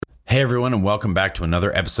Hey everyone, and welcome back to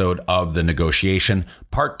another episode of The Negotiation,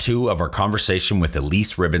 part 2 of our conversation with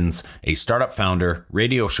Elyse Ribbons, a startup founder,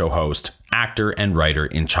 radio show host, actor, and writer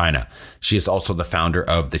in China. She is also the founder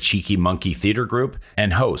of the Cheeky Monkey Theater Group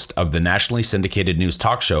and host of the nationally syndicated news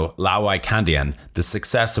talk show Laowai Kandian, the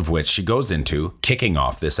success of which she goes into, kicking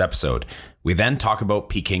off this episode. We then talk about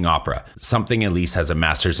Peking Opera, something Elyse has a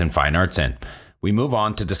master's in fine arts in. We move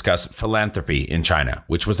on to discuss philanthropy in China,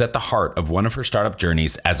 which was at the heart of one of her startup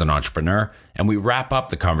journeys as an entrepreneur, and we wrap up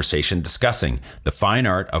the conversation discussing the fine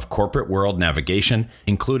art of corporate world navigation,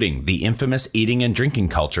 including the infamous eating and drinking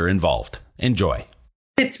culture involved. Enjoy.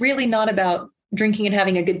 It's really not about drinking and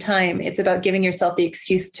having a good time. It's about giving yourself the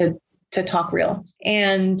excuse to talk real.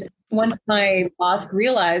 And once my boss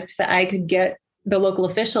realized that I could get the local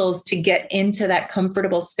officials to get into that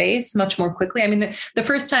comfortable space much more quickly. I mean, the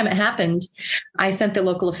first time it happened, I sent the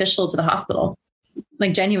local official to the hospital,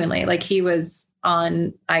 like genuinely, like he was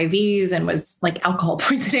on IVs and was like alcohol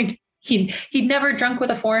poisoning. He'd never drunk with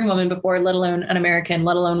a foreign woman before, let alone an American,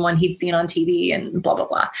 let alone one he'd seen on TV and blah, blah,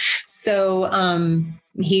 blah. So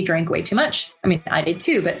he drank way too much. I mean, I did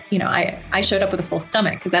too, but I showed up with a full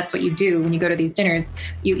stomach because that's what you do when you go to these dinners.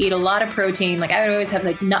 You eat a lot of protein. Like I would always have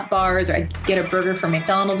like nut bars, or I'd get a burger from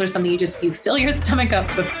McDonald's or something. You fill your stomach up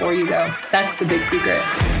before you go. That's the big secret.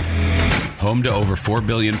 Home to over 4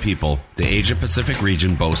 billion people, the Asia-Pacific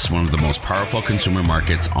region boasts one of the most powerful consumer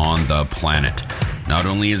markets on the planet. Not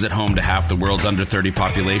only is it home to half the world's under 30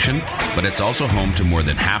 population, but it's also home to more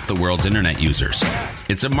than half the world's internet users.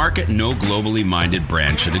 It's a market no globally minded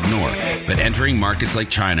brand should ignore, but entering markets like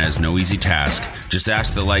China is no easy task. Just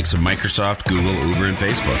ask the likes of Microsoft, Google, Uber, and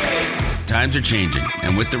Facebook. Times are changing,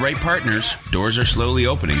 and with the right partners, doors are slowly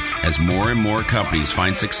opening as more and more companies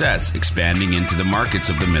find success expanding into the markets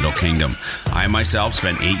of the Middle Kingdom. I myself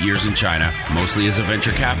spent 8 years in China, mostly as a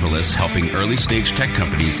venture capitalist, helping early-stage tech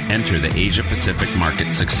companies enter the Asia-Pacific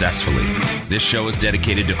market successfully. This show is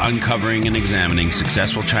dedicated to uncovering and examining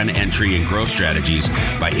successful China entry and growth strategies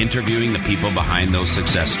by interviewing the people behind those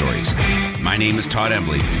success stories. My name is Todd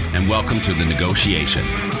Embley, and welcome to The Negotiation,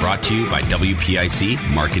 brought to you by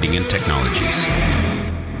WPIC Marketing and Technologies.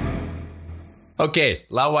 Okay,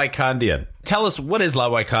 Laowai Kandian. Tell us, what is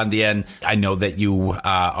Laowai Kandian? I know that you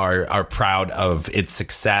are proud of its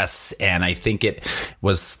success, and I think it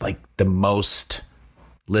was like the most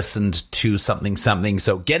listened to something.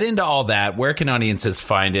 So get into all that. Where can audiences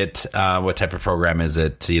find it? What type of program is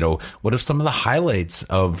it? What have some of the highlights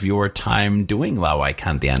of your time doing Laowai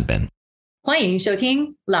Kandian been? 欢迎收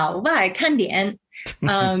听老外看点.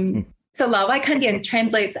 So Laowai Kandian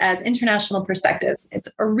translates as International Perspectives. It's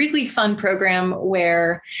a really fun program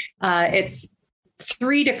where it's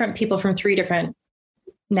 3 different people from 3 different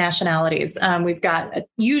nationalities. We've got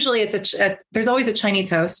usually there's always a Chinese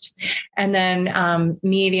host, and then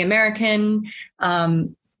me, the American,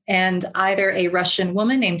 and either a Russian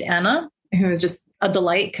woman named Anna, who is just a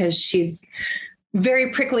delight because she's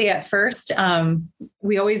very prickly at first.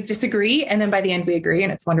 We always disagree, and then by the end we agree,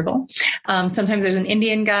 and it's wonderful. Sometimes there's an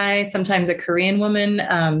Indian guy, sometimes a Korean woman.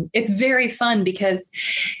 It's very fun because,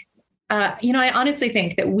 I honestly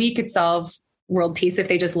think that we could solve world peace if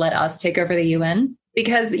they just let us take over the UN.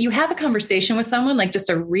 Because you have a conversation with someone, like just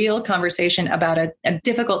a real conversation about a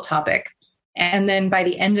difficult topic. And then by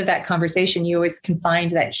the end of that conversation, you always can find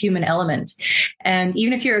that human element. And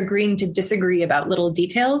even if you're agreeing to disagree about little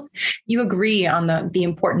details, you agree on the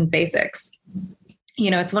important basics.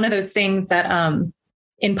 It's one of those things that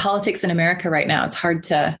in politics in America right now, it's hard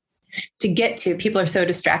to get to. People are so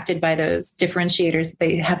distracted by those differentiators.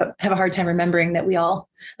 They have a hard time remembering that we all,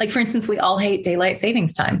 like, for instance, we all hate daylight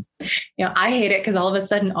savings time. I hate it because all of a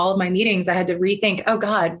sudden, all of my meetings, I had to rethink, oh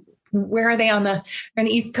God, where are they on the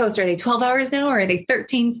East Coast? Are they 12 hours now, or are they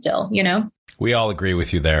 13 still? We all agree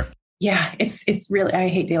with you there. Yeah, it's really, I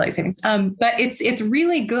hate daylight savings. But it's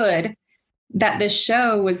really good that this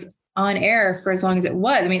show was on air for as long as it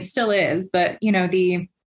was. I mean, it still is, but the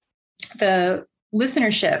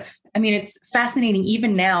listenership, I mean, it's fascinating.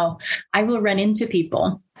 Even now, I will run into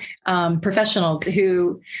people, professionals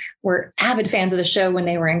who were avid fans of the show when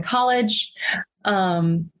they were in college.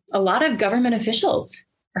 A lot of government officials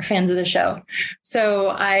are fans of the show. So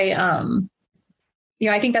I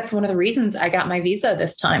think that's one of the reasons I got my visa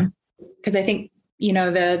this time. Because I think,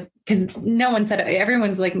 because no one said it.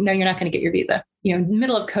 Everyone's like, no, you're not going to get your visa.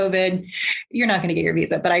 Middle of COVID, you're not going to get your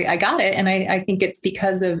visa. But I got it. And I think it's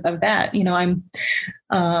because of that.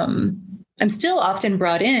 I'm still often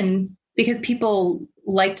brought in because people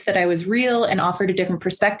liked that I was real and offered a different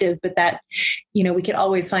perspective, but that, we could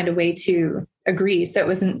always find a way to agree. So it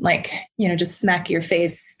wasn't like, just smack your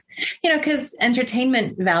face Because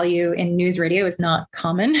entertainment value in news radio is not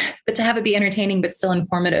common, but to have it be entertaining but still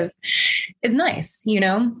informative is nice.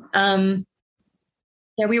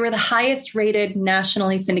 Yeah, we were the highest rated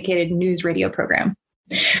nationally syndicated news radio program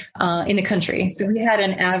in the country. So we had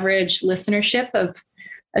an average listenership of,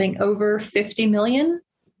 I think, over 50 million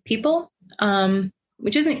people,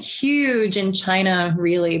 which isn't huge in China,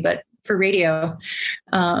 really, but for radio,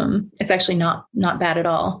 it's actually not bad at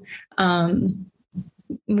all.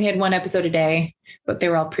 We had one episode a day, but they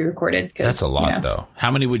were all pre-recorded. That's a lot, though.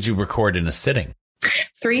 How many would you record in a sitting?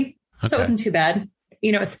 3. Okay. So it wasn't too bad.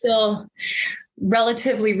 It's still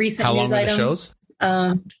relatively recent news items. How long are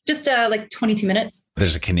the shows? Just like 22 minutes.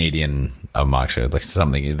 There's a Canadian mock show, like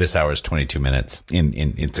something. This hour is 22 minutes.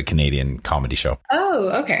 It's a Canadian comedy show.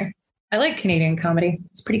 Oh, okay. I like Canadian comedy.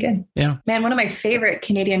 It's pretty good. Yeah. Man, one of my favorite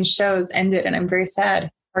Canadian shows ended, and I'm very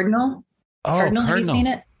sad. Cardinal. Cardinal. Have you seen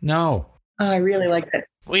it? No. Oh, I really liked it.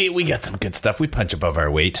 We got some good stuff. We punch above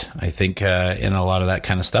our weight, I think, in a lot of that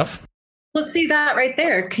kind of stuff. Let's see that right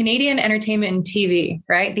there. Canadian entertainment and TV,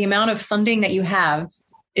 right? The amount of funding that you have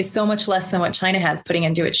is so much less than what China has putting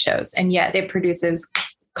into its shows. And yet it produces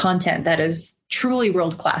content that is truly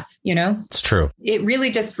world-class, It's true. It really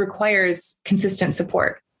just requires consistent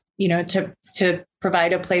support, to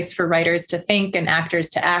provide a place for writers to think and actors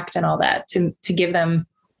to act and all that, to give them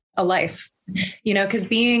a life, because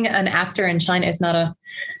being an actor in China is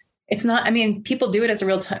people do it as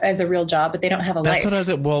a real job, but they don't have a life. That's what I was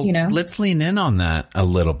at. Well, let's lean in on that a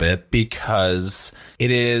little bit, because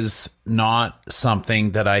it is not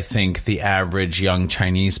something that I think the average young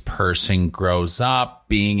Chinese person grows up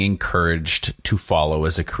being encouraged to follow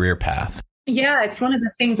as a career path. Yeah, it's one of the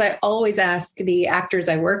things I always ask the actors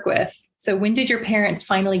I work with. So when did your parents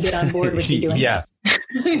finally get on board with you doing this?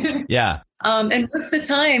 Yeah. And most of the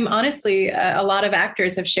time, honestly, a lot of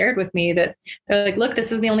actors have shared with me that they're like, look,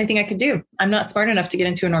 this is the only thing I could do. I'm not smart enough to get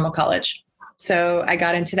into a normal college. So I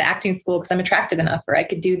got into the acting school because I'm attractive enough, or I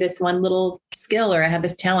could do this one little skill, or I have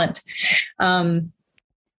this talent.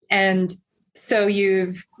 And so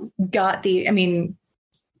you've got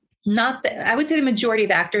I would say the majority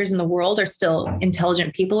of actors in the world are still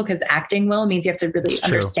intelligent people, because acting well means you have to really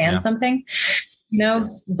understand something.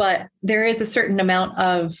 But there is a certain amount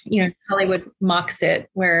of, Hollywood mocks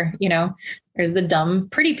it where, there's the dumb,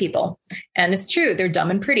 pretty people. And it's true. They're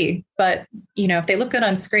dumb and pretty. But, if they look good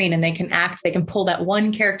on screen and they can act, they can pull that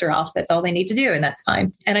one character off. That's all they need to do. And that's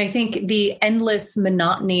fine. And I think the endless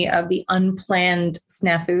monotony of the unplanned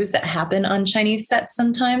snafus that happen on Chinese sets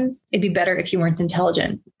sometimes, it'd be better if you weren't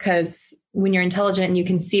intelligent, because when you're intelligent and you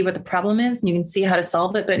can see what the problem is and you can see how to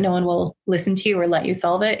solve it, but no one will listen to you or let you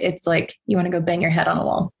solve it, it's like you want to go bang your head on a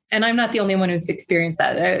wall. And I'm not the only one who's experienced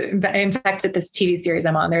that. In fact, at this TV series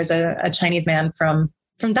I'm on, there's a Chinese man from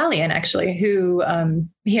Dalian, actually, who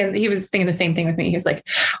he was thinking the same thing with me. He was like,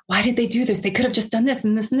 why did they do this? They could have just done this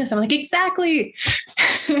and this and this. I'm like, exactly.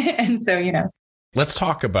 And so, Let's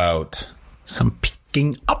talk about some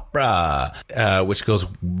Peking Opera, which goes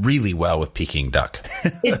really well with Peking duck.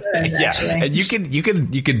 It does, yeah, actually. And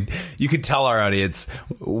you could tell our audience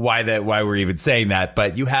why we're even saying that.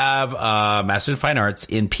 But you have Master of Fine Arts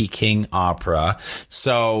in Peking Opera.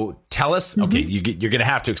 So tell us. Mm-hmm. Okay, you're going to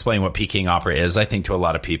have to explain what Peking Opera is, I think, to a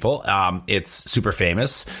lot of people. It's super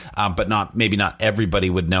famous, but maybe not everybody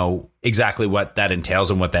would know exactly what that entails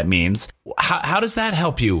and what that means. How does that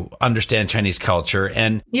help you understand Chinese culture?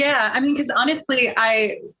 And yeah, because honestly,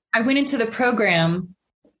 I went into the program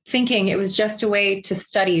thinking it was just a way to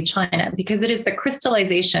study China, because it is the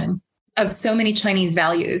crystallization of so many Chinese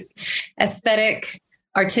values: aesthetic,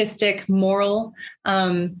 artistic, moral.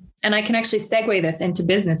 And I can actually segue this into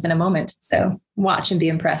business in a moment. So watch and be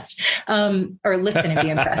impressed, or listen and be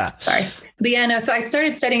impressed. Sorry. But yeah, no. So I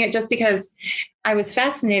started studying it just because I was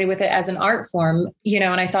fascinated with it as an art form, and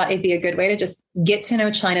I thought it'd be a good way to just get to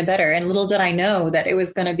know China better. And little did I know that it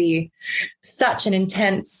was going to be such an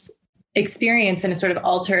intense experience, and it sort of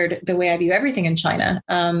altered the way I view everything in China,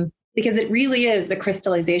 because it really is a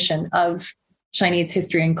crystallization of Chinese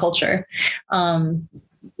history and culture.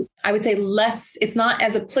 I would say it's not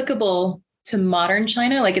as applicable to modern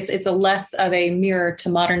China. Like it's a less of a mirror to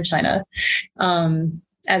modern China,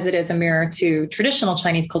 as it is a mirror to traditional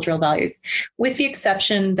Chinese cultural values, with the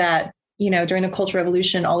exception that, during the Cultural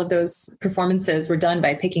Revolution, all of those performances were done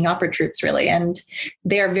by Peking Opera troupes, really. And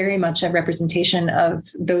they are very much a representation of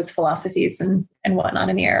those philosophies and whatnot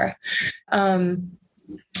in the era.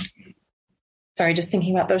 Sorry, just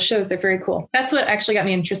thinking about those shows. They're very cool. That's what actually got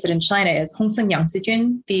me interested in China, is Hongsen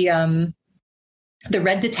Yangsijun, the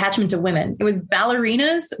Red Detachment of Women. It was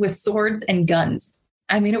ballerinas with swords and guns.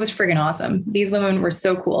 I mean, it was friggin' awesome. These women were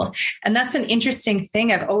so cool. And that's an interesting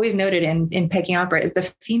thing I've always noted in Peking Opera is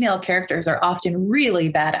the female characters are often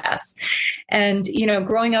really badass. And, you know,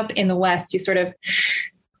 growing up in the West, you sort of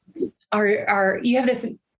you have this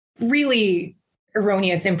really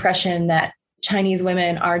erroneous impression that Chinese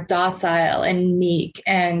women are docile and meek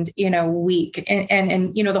and, you know, weak.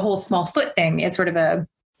 And you know, the whole small foot thing is sort of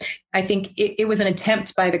I think it was an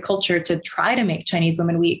attempt by the culture to try to make Chinese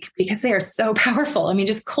women weak because they are so powerful. I mean,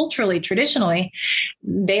 just culturally, traditionally,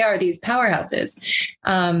 they are these powerhouses.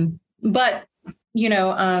 But, you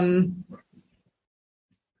know,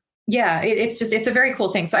 yeah, it's a very cool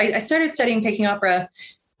thing. So I started studying Peking Opera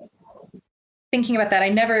thinking about that. I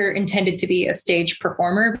never intended to be a stage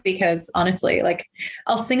performer because honestly, like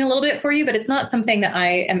I'll sing a little bit for you, but it's not something that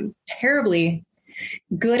I am terribly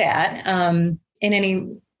good at in any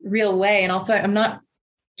real way. And also I'm not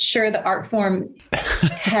sure the art form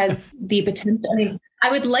has the potential. I mean, I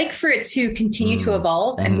would like for it to continue to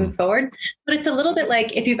evolve and move forward, but it's a little bit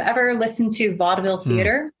like if you've ever listened to vaudeville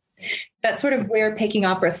theater, that's sort of where Peking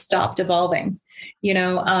Opera stopped evolving, you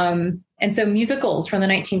know? And so musicals from the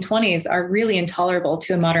 1920s are really intolerable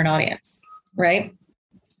to a modern audience, right?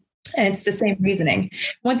 And it's the same reasoning.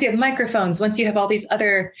 Once you have microphones, once you have all these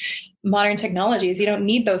other modern technologies, you don't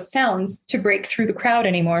need those sounds to break through the crowd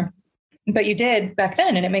anymore. But you did back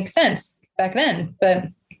then, and it makes sense back then. But,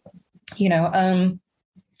 you know,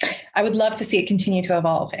 I would love to see it continue to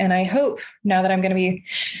evolve. And I hope now that I'm going to be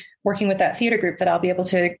working with that theater group that I'll be able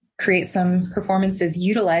to create some performances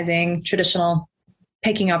utilizing traditional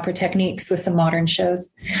Peking Opera techniques with some modern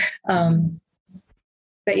shows.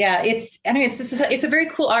 But yeah, it's a very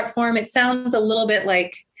cool art form. It sounds a little bit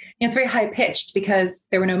like, you know, it's very high pitched because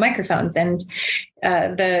there were no microphones and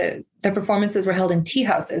the performances were held in tea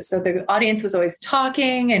houses. So the audience was always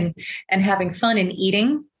talking and having fun and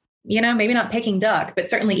eating, you know, maybe not Peking duck, but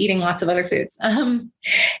certainly eating lots of other foods. So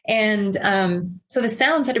the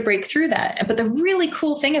sounds had to break through that. But the really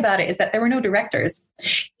cool thing about it is that there were no directors.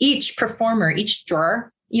 Each performer, each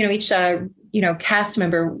drawer, you know, each cast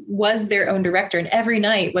member was their own director, and every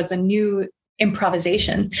night was a new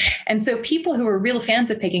improvisation. And so people who are real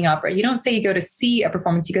fans of Peking Opera, you don't say you go to see a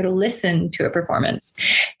performance, you go to listen to a performance.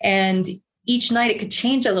 And each night it could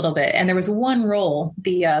change a little bit. And there was one role,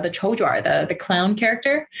 the choujuar, the clown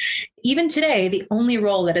character. Even today, the only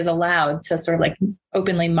role that is allowed to sort of like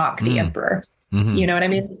openly mock the emperor. Mm-hmm. You know what I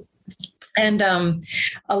mean? And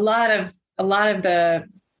a lot of the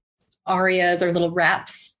arias or little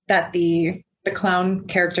raps that the clown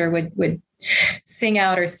character would sing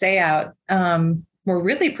out or say out were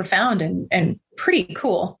really profound and pretty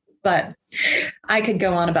cool. But I could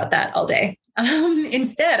go on about that all day.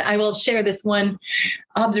 Instead, I will share this one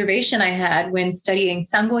observation I had when studying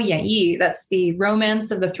Sanguo Yanyi. That's the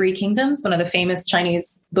Romance of the Three Kingdoms, one of the famous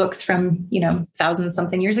Chinese books from, you know, thousands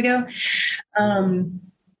something years ago. And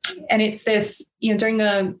it's this, you know, during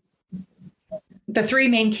the three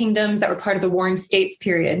main kingdoms that were part of the Warring States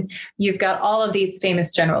period, you've got all of these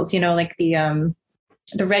famous generals, you know, like the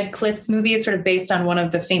Red Cliffs movie is sort of based on one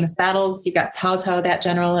of the famous battles. You've got Cao Cao, that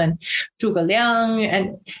general, and Zhuge Liang,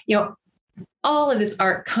 and, you know, all of this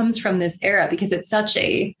art comes from this era because it's such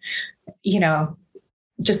a, you know,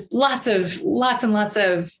 just lots and lots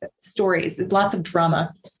of stories, lots of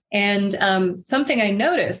drama. And something I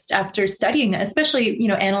noticed after studying that, especially, you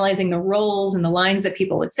know, analyzing the roles and the lines that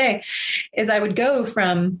people would say, is I would go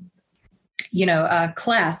from, you know,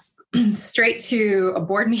 class straight to a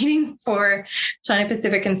board meeting for China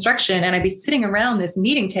Pacific Construction. And I'd be sitting around this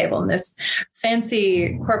meeting table in this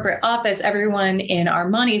fancy corporate office, everyone in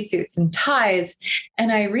Armani suits and ties.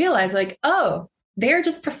 And I realized, like, oh, they're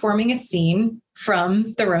just performing a scene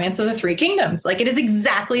from the Romance of the Three Kingdoms. Like, it is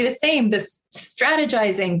exactly the same. This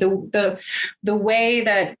strategizing, the way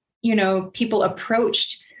that, you know, people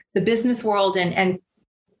approached the business world and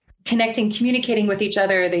connecting, communicating with each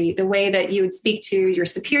other, the way that you would speak to your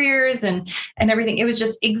superiors and everything. It was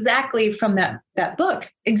just exactly from that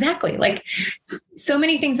book. Exactly. Like, so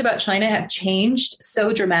many things about China have changed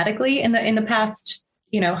so dramatically in the past,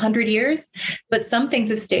 you know, 100 years, but some things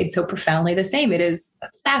have stayed so profoundly the same. It is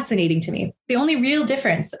fascinating to me. The only real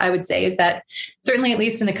difference, I would say, is that certainly, at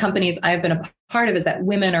least in the companies I've been a part of, is that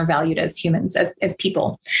women are valued as humans, as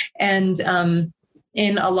people. And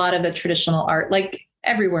in a lot of the traditional art, like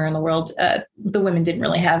everywhere in the world, the women didn't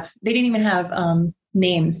even have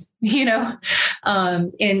names, you know.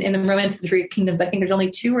 In the Romance of the Three Kingdoms, I think there's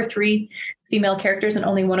only 2 or 3 female characters, and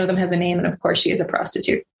only one of them has a name. And of course, she is a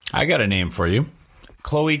prostitute. I got a name for you.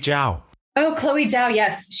 Chloe Zhao. Oh, Chloe Zhao.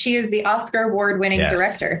 Yes. She is the Oscar award-winning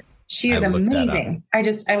director. She is amazing. I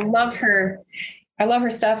love her. I love her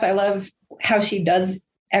stuff. I love how she does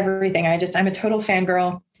everything. I'm a total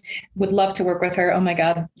fangirl, would love to work with her. Oh my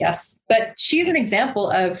God. Yes. But she's an example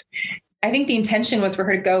of, I think the intention was for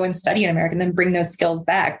her to go and study in America and then bring those skills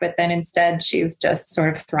back. But then instead she's just sort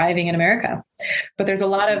of thriving in America. But there's a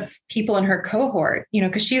lot of people in her cohort,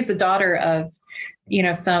 because she's the daughter of,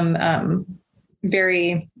 some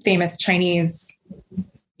very famous Chinese,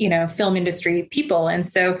 film industry people. And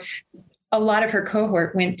so a lot of her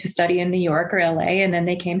cohort went to study in New York or LA, and then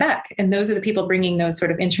they came back. And those are the people bringing those sort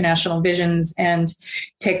of international visions and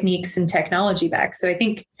techniques and technology back. So I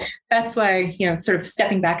think that's why, sort of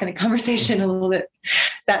stepping back in the conversation a little bit,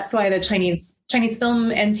 that's why the Chinese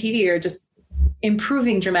film and TV are just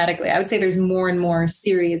improving dramatically. I would say there's more and more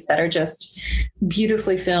series that are just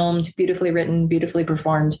beautifully filmed, beautifully written, beautifully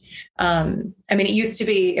performed. It used to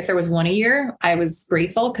be if there was one a year, I was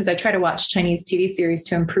grateful because I try to watch Chinese TV series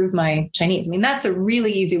to improve my Chinese. That's a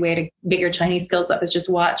really easy way to get your Chinese skills up, is just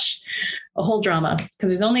watch a whole drama, because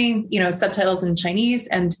there's only, subtitles in Chinese.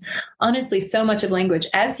 And honestly, so much of language,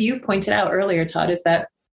 as you pointed out earlier, Todd, is that,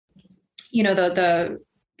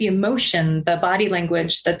 the emotion, the body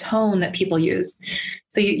language, the tone that people use.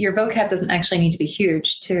 So your vocab doesn't actually need to be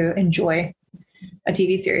huge to enjoy a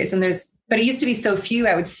TV series. But it used to be so few,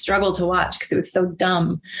 I would struggle to watch because it was so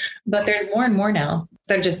dumb. But there's more and more now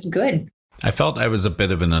that are just good. I felt I was a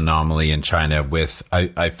bit of an anomaly in China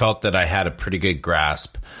I felt that I had a pretty good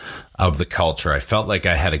grasp of the culture. I felt like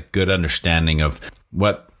I had a good understanding of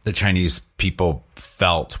what the Chinese people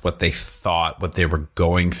felt, what they thought, what they were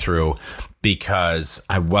going through, because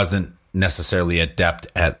I wasn't necessarily adept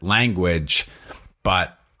at language,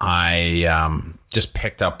 but I just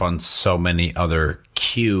picked up on so many other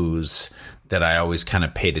cues that I always kind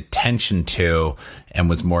of paid attention to and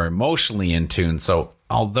was more emotionally in tune. So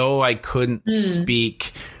although I couldn't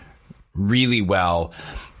speak really well,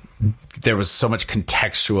 there was so much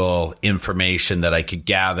contextual information that I could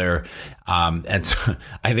gather. And so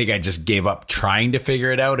I think I just gave up trying to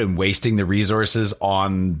figure it out and wasting the resources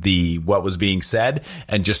on what was being said,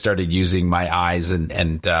 and just started using my eyes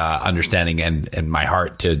and understanding and my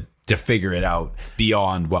heart to figure it out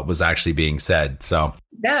beyond what was actually being said. So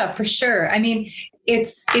yeah, for sure.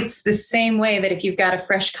 It's the same way that if you've got a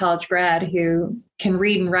fresh college grad who can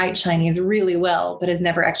read and write Chinese really well, but has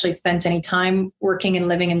never actually spent any time working and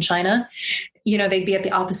living in China, they'd be at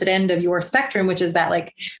the opposite end of your spectrum, which is that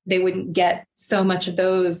like they wouldn't get so much of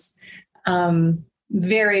those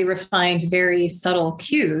very refined, very subtle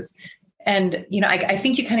cues. And, I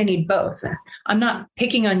think you kind of need both. I'm not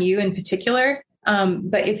picking on you in particular.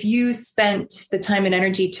 But if you spent the time and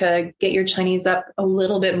energy to get your Chinese up a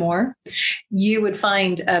little bit more, you would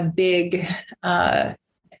find a big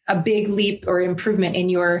leap or improvement in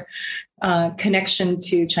your connection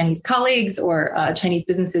to Chinese colleagues or Chinese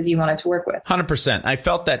businesses you wanted to work with. 100%. I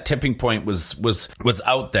felt that tipping point was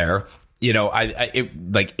out there.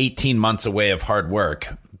 It like 18 months away of hard work,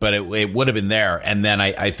 but it would have been there. And then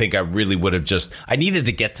I think I really would have I needed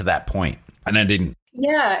to get to that point, and I didn't.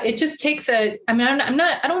 Yeah, it just takes I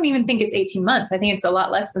don't even think it's 18 months. I think it's a lot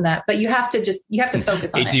less than that, but you have to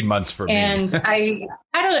focus on 18 months for me. And I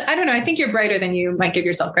don't know. I think you're brighter than you might give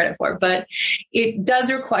yourself credit for, but it does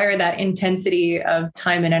require that intensity of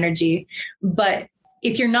time and energy. But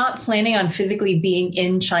if you're not planning on physically being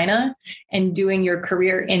in China and doing your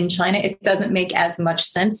career in China, it doesn't make as much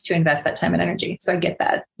sense to invest that time and energy. So I get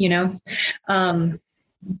that,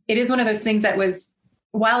 it is one of those things that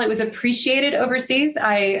while it was appreciated overseas,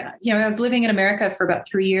 I was living in America for about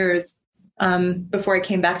 3 years before I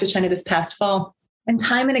came back to China this past fall. And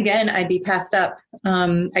time and again, I'd be passed up.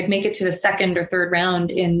 I'd make it to the second or third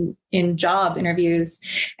round in job interviews,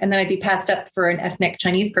 and then I'd be passed up for an ethnic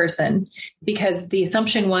Chinese person because the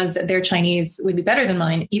assumption was that their Chinese would be better than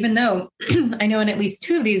mine, even though I know in at least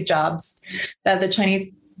 2 of these jobs that the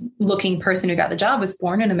Chinese looking person who got the job was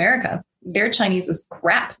born in America. Their Chinese was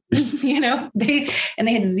crap, they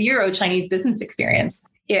had 0 Chinese business experience.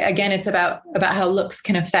 Again, it's about how looks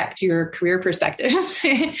can affect your career perspectives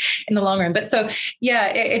in the long run. But so, yeah,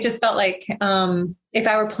 it just felt like if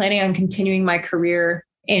I were planning on continuing my career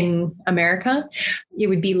in America, it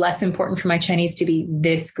would be less important for my Chinese to be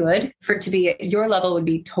this good. For it to be at your level would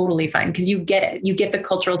be totally fine because you get it. You get the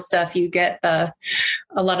cultural stuff. You get a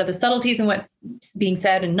lot of the subtleties in what's being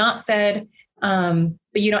said and not said.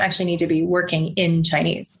 But you don't actually need to be working in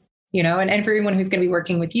Chinese, and everyone who's going to be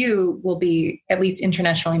working with you will be at least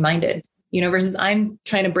internationally minded, versus I'm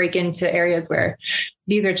trying to break into areas where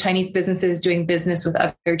these are Chinese businesses doing business with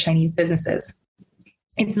other Chinese businesses.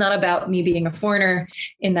 It's not about me being a foreigner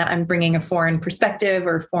in that I'm bringing a foreign perspective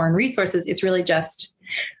or foreign resources. It's really just,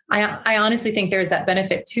 I honestly think there's that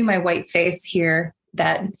benefit to my white face here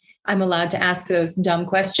that I'm allowed to ask those dumb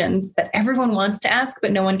questions that everyone wants to ask,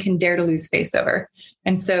 but no one can dare to lose face over.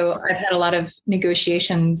 And so I've had a lot of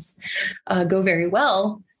negotiations go very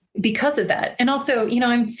well because of that. And also,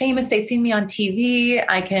 I'm famous. They've seen me on TV.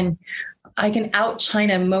 I can out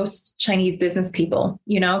China most Chinese business people,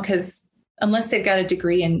 because unless they've got a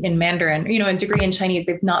degree in Mandarin, a degree in Chinese,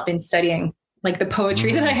 they've not been studying like the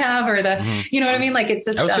poetry that I have or the, you know what I mean? Like it's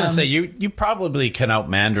just, I was going to say, you probably can out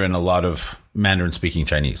Mandarin a lot of Mandarin speaking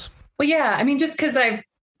Chinese. Well, yeah. I mean, just because I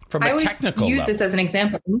always use this as an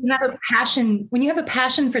example. When you have a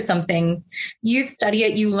passion for something, you study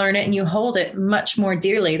it, you learn it, and you hold it much more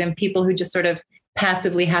dearly than people who just sort of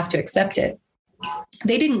passively have to accept it.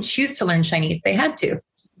 They didn't choose to learn Chinese. They had to.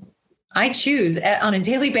 I choose on a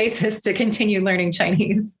daily basis to continue learning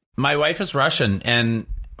Chinese. My wife is Russian, and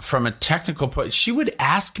from a technical point, she would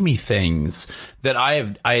ask me things that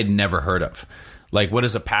I had never heard of. Like, what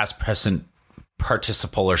is a past present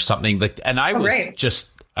participle or something like, and I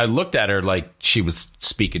was I looked at her like she was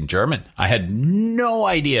speaking German. I had no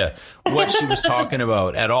idea what she was talking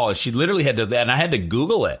about at all. She literally had to, and I had to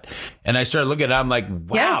Google it. And I started looking at it. I'm like,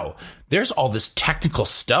 wow, there's all this technical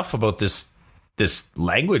stuff about this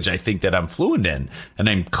language I think that I'm fluent in. And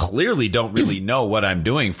I clearly don't really know what I'm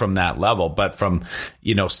doing from that level, but from,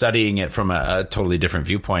 studying it from a totally different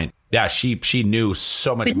viewpoint. Yeah, she knew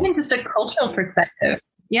so much more. Even just a cultural perspective.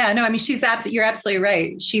 Yeah, no, I mean, you're absolutely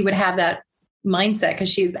right. She would have that mindset because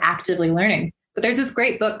she's actively learning. But there's this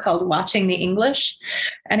great book called Watching the English,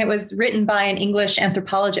 and it was written by an English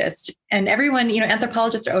anthropologist. And everyone,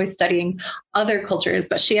 anthropologists are always studying other cultures,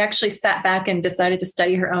 but she actually sat back and decided to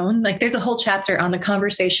study her own. Like there's a whole chapter on the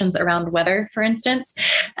conversations around weather, for instance.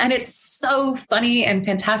 And it's so funny and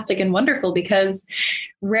fantastic and wonderful because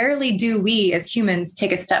rarely do we as humans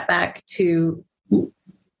take a step back to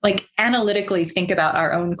like analytically think about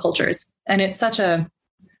our own cultures. And it's such a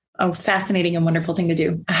fascinating and wonderful thing to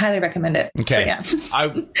do. I highly recommend it. Okay. Yeah.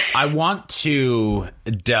 I want to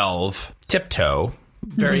tiptoe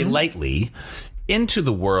very lightly into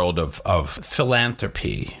the world of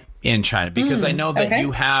philanthropy in China, because I know that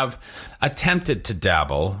you have attempted to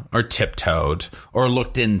dabble or tiptoed or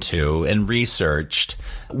looked into and researched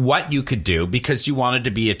what you could do because you wanted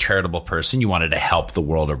to be a charitable person. You wanted to help the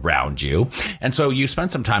world around you. And so you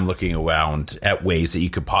spent some time looking around at ways that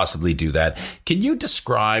you could possibly do that. Can you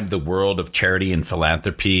describe the world of charity and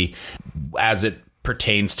philanthropy as it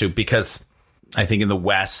pertains to, because I think in the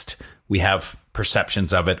West, we have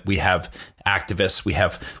perceptions of it. We have activists, we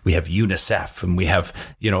have UNICEF, and we have,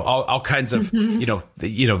 all kinds of,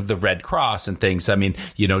 the Red Cross and things. I mean,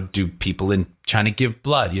 do people in China give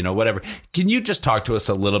blood, whatever. Can you just talk to us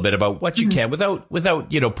a little bit about what you can without,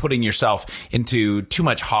 putting yourself into too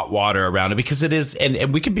much hot water around it? Because it is,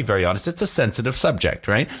 and we can be very honest, it's a sensitive subject,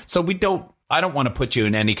 right? So I don't want to put you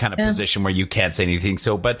in any kind of position where you can't say anything.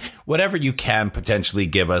 So, but whatever you can potentially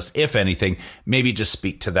give us, if anything, maybe just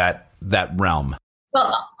speak to that realm.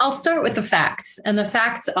 Well, I'll start with the facts. And the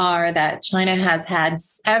facts are that China has had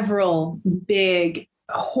several big,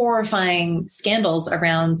 horrifying scandals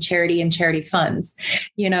around charity and charity funds.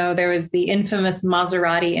 There was the infamous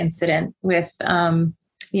Maserati incident with,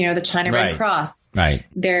 the China Red Cross. Right.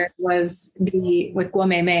 There was with Guo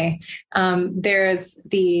Meimei. There's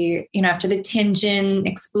after the Tianjin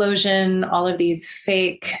explosion, all of these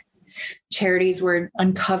fake charities were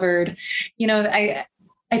uncovered.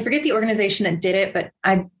 I forget the organization that did it, but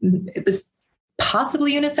it was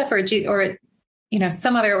possibly UNICEF or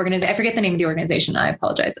some other organization. I forget the name of the organization. I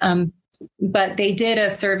apologize. But they did a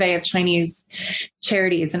survey of Chinese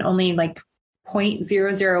charities, and only like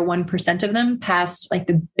 0.001% of them passed like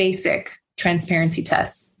the basic transparency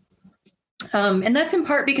tests. And that's in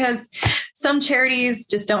part because some charities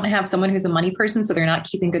just don't have someone who's a money person, so they're not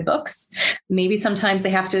keeping good books. Maybe sometimes they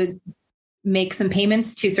have to make some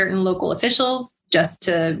payments to certain local officials just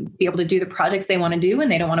to be able to do the projects they want to do,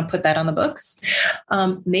 and they don't want to put that on the books.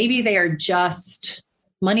 Maybe they are just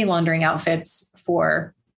money laundering outfits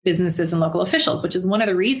for businesses and local officials, which is one of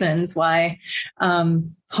the reasons why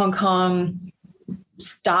Hong Kong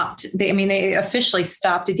stopped. They officially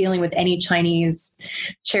stopped dealing with any Chinese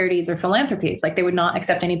charities or philanthropies. Like they would not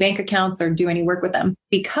accept any bank accounts or do any work with them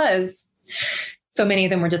because so many of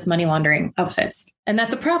them were just money laundering outfits. And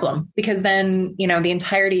that's a problem because then, the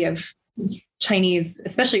entirety of Chinese,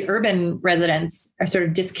 especially urban residents, are sort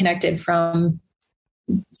of disconnected from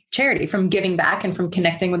charity, from giving back and from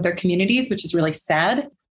connecting with their communities, which is really sad.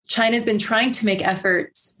 China's been trying to make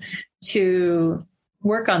efforts to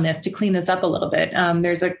work on this, to clean this up a little bit.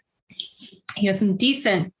 There's some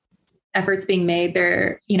decent efforts being made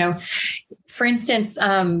there. For instance,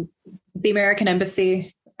 the American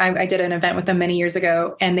embassy I did an event with them many years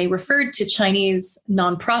ago, and they referred to Chinese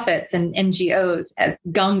nonprofits and NGOs as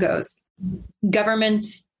gongos, government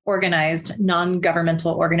organized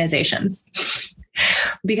non-governmental organizations,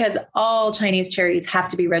 because all Chinese charities have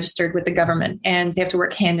to be registered with the government and they have to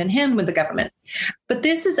work hand in hand with the government. But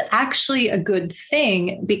this is actually a good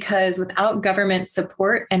thing, because without government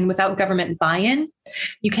support and without government buy-in,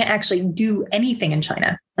 you can't actually do anything in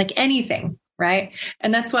China, like anything, right?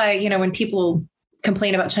 And that's why, when people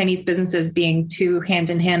complain about Chinese businesses being too hand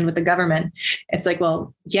in hand with the government, it's like,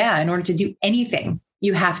 well, yeah, in order to do anything,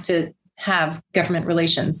 you have to have government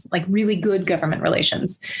relations, like really good government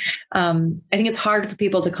relations. I think it's hard for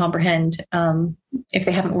people to comprehend if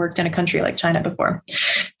they haven't worked in a country like China before.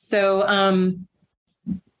 So,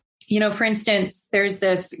 for instance, there's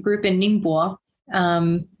this group in Ningbo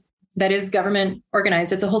that is government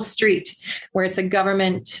organized. It's a whole street where it's a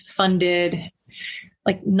government funded,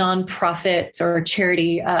 like nonprofit or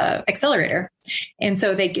charity accelerator. And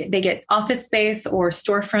so they get office space or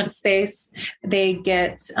storefront space. They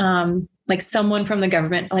get like someone from the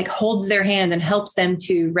government like holds their hand and helps them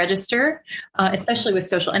to register, especially with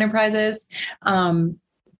social enterprises,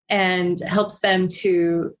 and helps them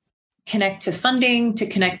to connect to funding, to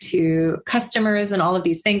connect to customers and all of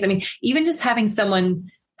these things. I mean, even just having someone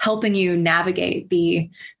helping you navigate the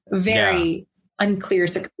very unclear,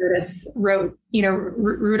 circuitous route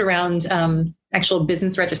around actual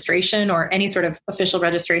business registration or any sort of official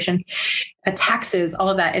registration, taxes, all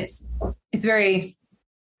of that. It's very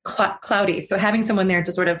cloudy. So having someone there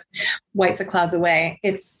to sort of wipe the clouds away,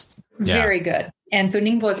 it's very good. And so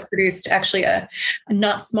Ningbo has produced actually a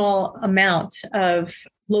not small amount of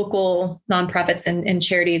local nonprofits and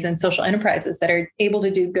charities and social enterprises that are able to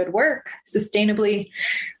do good work sustainably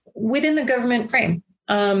within the government frame.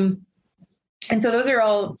 And so those are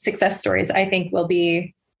all success stories I think will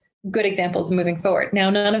be good examples moving forward. Now,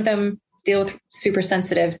 none of them deal with super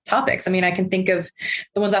sensitive topics. I mean, I can think of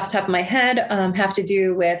the ones off the top of my head have to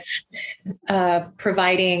do with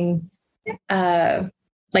providing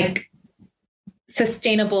like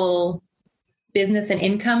sustainable business and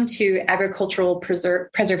income to agricultural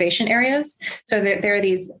preservation areas. So there are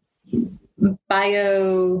these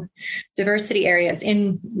biodiversity areas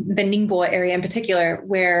in the Ningbo area in particular,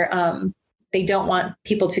 where they don't want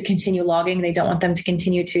people to continue logging. They don't want them to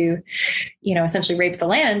continue to, essentially rape the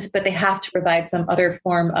land, but they have to provide some other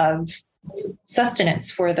form of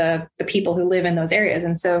sustenance for the people who live in those areas.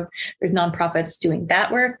 And so there's nonprofits doing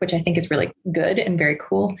that work, which I think is really good and very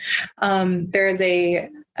cool. There's a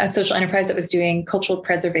social enterprise that was doing cultural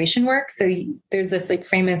preservation work. So there's this like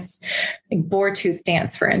famous like boar tooth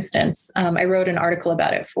dance, for instance. I wrote an article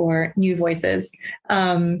about it for New Voices,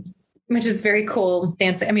 which is very cool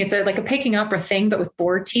dancing. I mean, it's like a Peking Opera thing, but with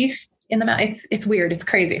boar teeth in the mouth. It's weird. It's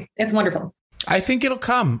crazy. It's wonderful. I think it'll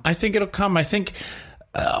come. I think,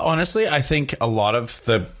 honestly, I think a lot of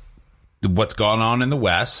what's gone on in the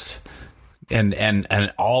West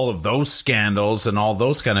and all of those scandals and all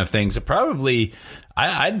those kind of things, are probably,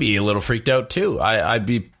 I'd be a little freaked out too. I'd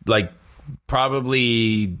be like,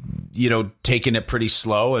 probably, taking it pretty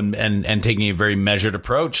slow and taking a very measured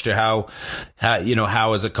approach to how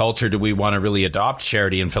as a culture do we want to really adopt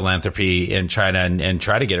charity and philanthropy in China and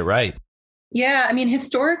try to get it right. Yeah. I mean,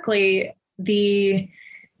 historically, I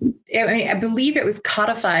believe it was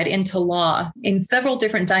codified into law in several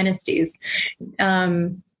different dynasties,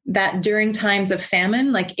 that during times of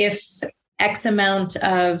famine, like if X amount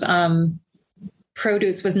of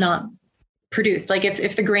produce was not produced, like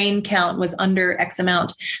if the grain count was under X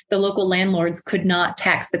amount, the local landlords could not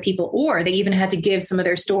tax the people, or they even had to give some of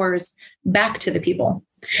their stores back to the people.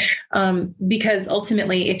 Because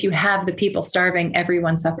ultimately, if you have the people starving,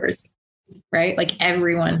 everyone suffers, right? Like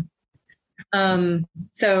everyone.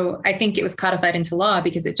 So I think it was codified into law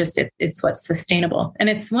because it's what's sustainable. And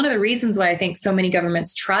it's one of the reasons why I think so many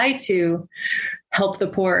governments try to help the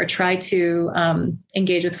poor or try to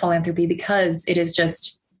engage with philanthropy, because it is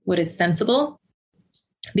just what is sensible.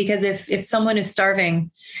 Because if someone is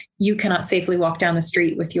starving, you cannot safely walk down the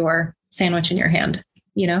street with your sandwich in your hand,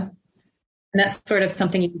 and that's sort of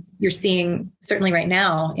something you're seeing certainly right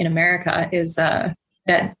now in America, is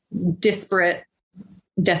that disparate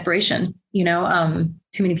desperation.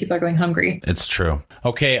 Too many people are going hungry. It's true.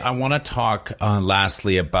 Okay, I want to talk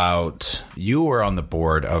lastly about, you were on the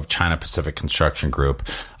board of China Pacific Construction Group.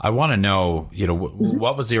 I want to know,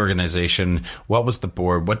 what was the organization? What was the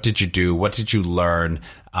board? What did you do? What did you learn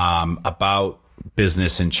about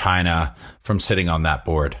business in China from sitting on that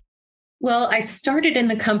board? Well, I started in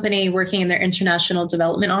the company working in their international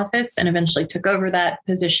development office and eventually took over that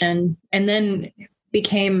position, and then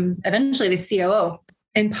became eventually the COO.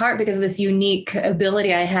 in part because of this unique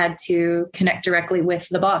ability I had to connect directly with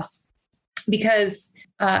the boss, because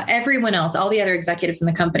everyone else, all the other executives in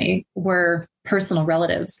the company were personal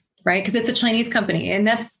relatives, right? Because it's a Chinese company, and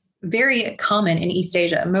that's very common in East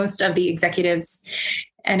Asia. Most of the executives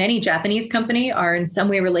and any Japanese company are in some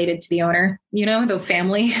way related to the owner, the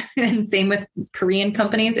family. And same with Korean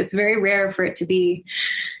companies. It's very rare for it to be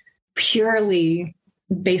purely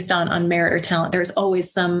based on merit or talent. There's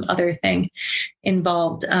always some other thing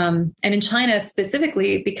involved. And in China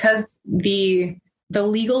specifically, because the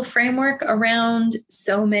legal framework around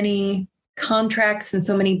so many contracts and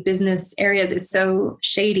so many business areas is so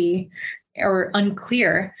shady or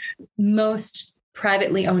unclear, most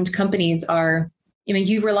privately owned companies are,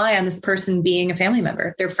 you rely on this person being a family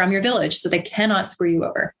member. They're from your village, so they cannot screw you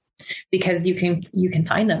over because you can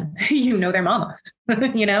find them, their mama,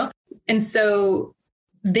 And so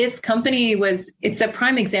this company it's a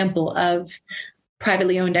prime example of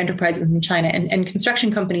privately owned enterprises in China, and construction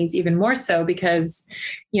companies even more so, because,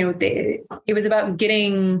 it was about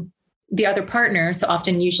getting the other partner, so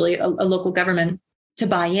often usually a local government, to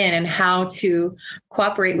buy in, and how to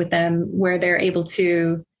cooperate with them where they're able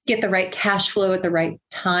to get the right cash flow at the right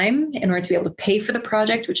time in order to be able to pay for the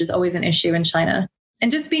project, which is always an issue in China.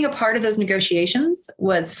 And just being a part of those negotiations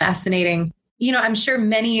was fascinating. I'm sure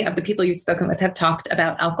many of the people you've spoken with have talked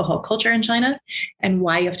about alcohol culture in China and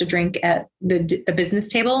why you have to drink at the business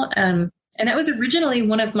table. And that was originally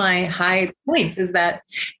one of my high points, is that,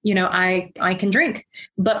 I can drink,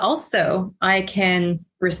 but also I can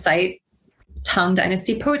recite Tang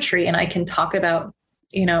Dynasty poetry, and I can talk about,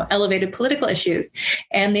 elevated political issues,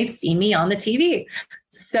 and they've seen me on the TV.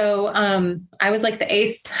 So I was like the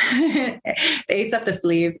ace, the ace up the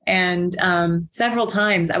sleeve. And several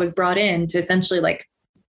times I was brought in to essentially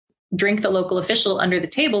drink the local official under the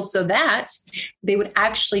table so that they would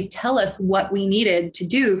actually tell us what we needed to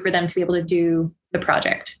do for them to be able to do the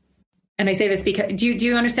project. And I say this because, do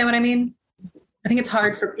you understand what I mean? I think it's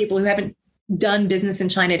hard for people who haven't done business in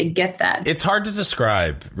China to get that. It's hard to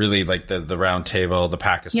describe, really, like the round table, the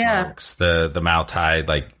pack of smokes, the Mao Tai.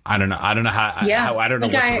 I don't know how I don't know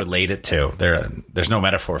what to relate it to. There's no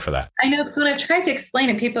metaphor for that. I know, because when I've tried to explain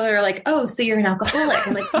it, people are like, "Oh, so you're an alcoholic?"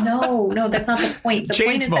 I'm like, "No, that's not the point. The chain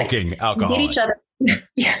point smoking is that alcohol. Get each other."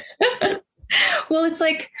 Yeah. Well, it's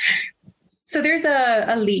like, so there's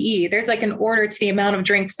a liyi. There's an order to the amount of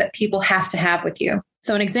drinks that people have to have with you.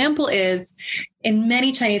 So an example is, in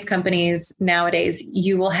many Chinese companies nowadays,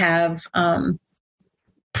 you will have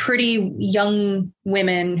pretty young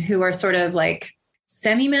women who are sort of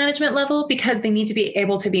semi-management level, because they need to be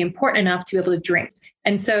able to be important enough to be able to drink.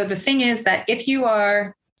 And so the thing is that if you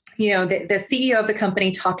are, the CEO of the company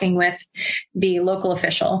talking with the local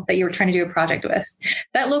official that you were trying to do a project with,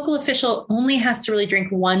 that local official only has to really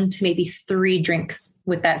drink 1 to maybe 3 drinks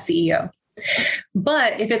with that CEO.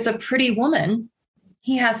 But if it's a pretty woman,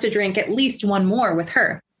 he has to drink at least 1 more with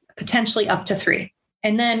her, potentially up to 3.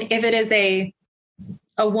 And then if it is a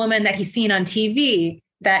woman that he's seen on TV,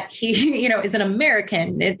 that he, is an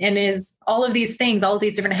American and is all of these things, all of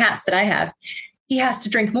these different hats that I have, he has to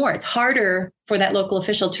drink more. It's harder for that local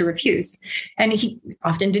official to refuse. And he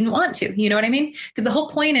often didn't want to, you know what I mean? Because the whole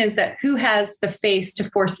point is that who has the face to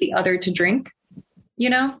force the other to drink,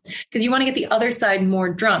 because you want to get the other side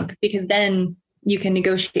more drunk, because then you can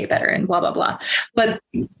negotiate better and blah, blah, blah. But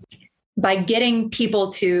by getting people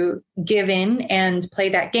to give in and play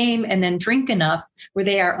that game and then drink enough where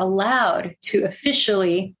they are allowed to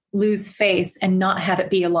officially lose face and not have it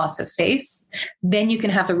be a loss of face, then you can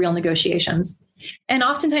have the real negotiations. And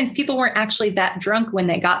oftentimes people weren't actually that drunk when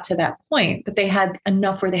they got to that point, but they had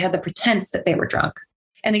enough where they had the pretense that they were drunk,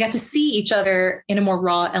 and they got to see each other in a more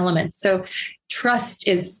raw element. So trust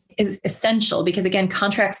is essential, because again,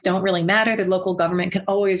 contracts don't really matter. The local government can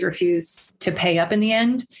always refuse to pay up in the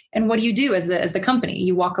end. And what do you do as the company?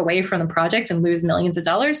 You walk away from the project and lose millions of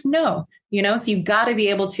dollars? No, so you got to be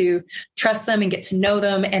able to trust them and get to know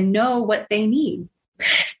them and know what they need.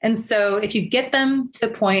 And so if you get them to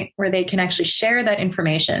the point where they can actually share that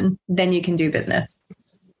information, then you can do business.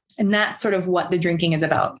 And that's sort of what the drinking is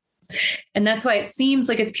about. And that's why it seems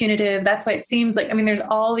like it's punitive. That's why it seems like, there's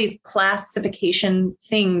all these classification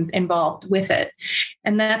things involved with it.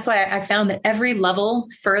 And that's why I found that every level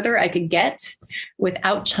further I could get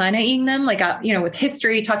without China eating them, with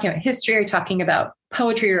history, talking about history or talking about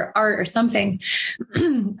poetry or art or something,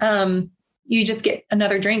 you just get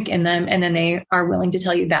another drink in them, and then they are willing to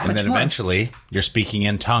tell you that much more. And then eventually you're speaking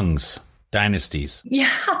in tongues. Dynasties. Yeah.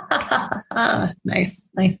 Nice.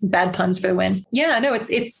 Bad puns for the win. Yeah, no,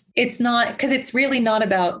 it's not, because it's really not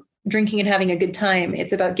about drinking and having a good time.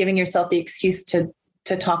 It's about giving yourself the excuse to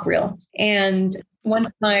talk real. And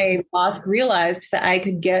once my boss realized that I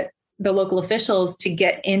could get the local officials to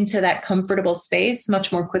get into that comfortable space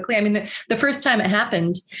much more quickly. I mean, the first time it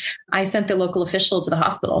happened, I sent the local official to the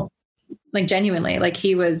hospital, like genuinely, like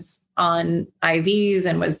he was on IVs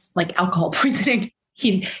and was like alcohol poisoning.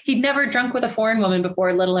 He'd never drunk with a foreign woman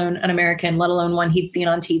before, let alone an American, let alone one he'd seen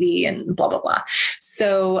on TV and blah, blah, blah.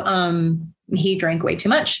 So he drank way too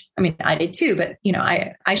much. I mean, I did too, but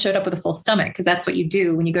I showed up with a full stomach because that's what you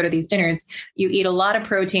do when you go to these dinners. You eat a lot of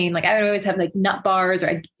protein. Like I would always have like nut bars, or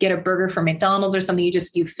I'd get a burger from McDonald's or something.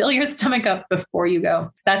 You fill your stomach up before you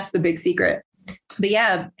go. That's the big secret. But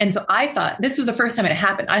yeah. And so I thought this was the first time it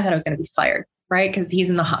happened. I thought I was going to be fired. Right. Because he's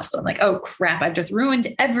in the hospital. I'm like, oh crap, I've just ruined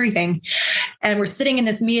everything. And we're sitting in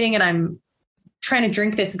this meeting and I'm trying to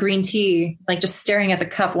drink this green tea, like just staring at the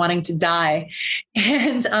cup, wanting to die.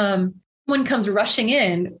 And someone comes rushing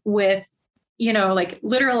in with, like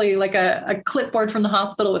literally like a clipboard from the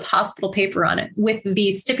hospital with hospital paper on it, with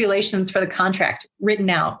the stipulations for the contract written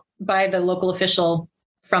out by the local official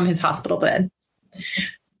from his hospital bed.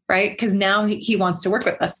 Right. Because now he wants to work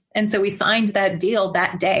with us. And so we signed that deal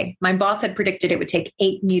that day. My boss had predicted it would take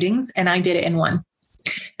 8 meetings and I did it in 1.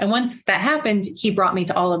 And once that happened, he brought me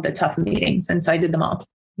to all of the tough meetings. And so I did them all.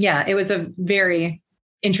 Yeah, it was a very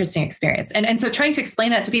interesting experience. And so trying to explain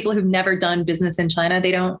that to people who've never done business in China,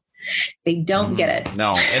 they don't get it.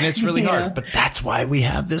 No. And it's really hard, but that's why we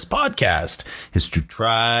have this podcast, is to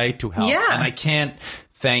try to help. Yeah. And I can't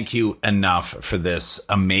thank you enough for this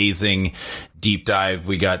amazing deep dive.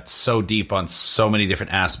 We got so deep on so many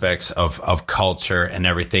different aspects of culture and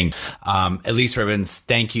everything. Elyse Ribbons,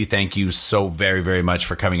 thank you so very, very much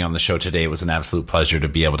for coming on the show today. It was an absolute pleasure to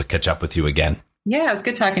be able to catch up with you again. Yeah, it was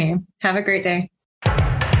good talking to you. Have a great day.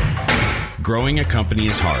 Growing a company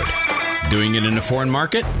is hard. Doing it in a foreign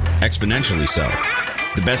market? Exponentially so.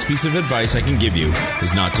 The best piece of advice I can give you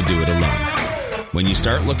is not to do it alone. When you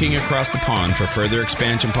start looking across the pond for further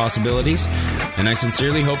expansion possibilities, and I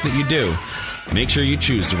sincerely hope that you do, make sure you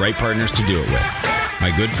choose the right partners to do it with.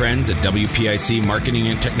 My good friends at WPIC Marketing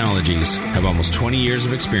and Technologies have almost 20 years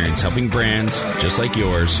of experience helping brands just like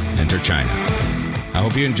yours enter China. I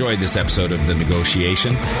hope you enjoyed this episode of The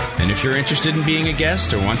Negotiation, and if you're interested in being a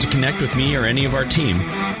guest or want to connect with me or any of our team,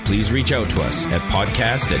 please reach out to us at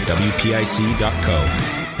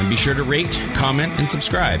podcast@wpic.co. And be sure to rate, comment, and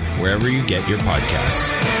subscribe wherever you get your podcasts.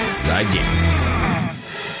 再见.